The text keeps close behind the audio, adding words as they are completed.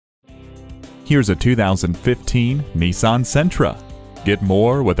Here's a 2015 Nissan Sentra. Get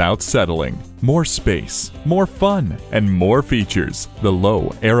more without settling. More space, more fun, and more features. The low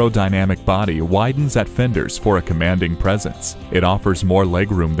aerodynamic body widens at fenders for a commanding presence. It offers more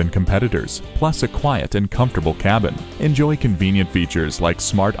legroom than competitors, plus a quiet and comfortable cabin. Enjoy convenient features like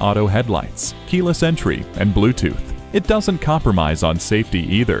smart auto headlights, keyless entry, and Bluetooth. It doesn't compromise on safety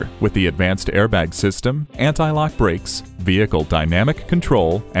either, with the advanced airbag system, anti-lock brakes, vehicle dynamic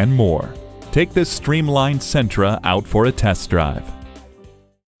control, and more. Take this streamlined Sentra out for a test drive.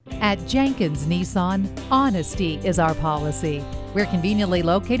 At Jenkins Nissan, honesty is our policy. We're conveniently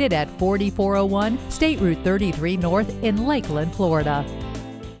located at 4401 State Route 33 North in Lakeland, Florida.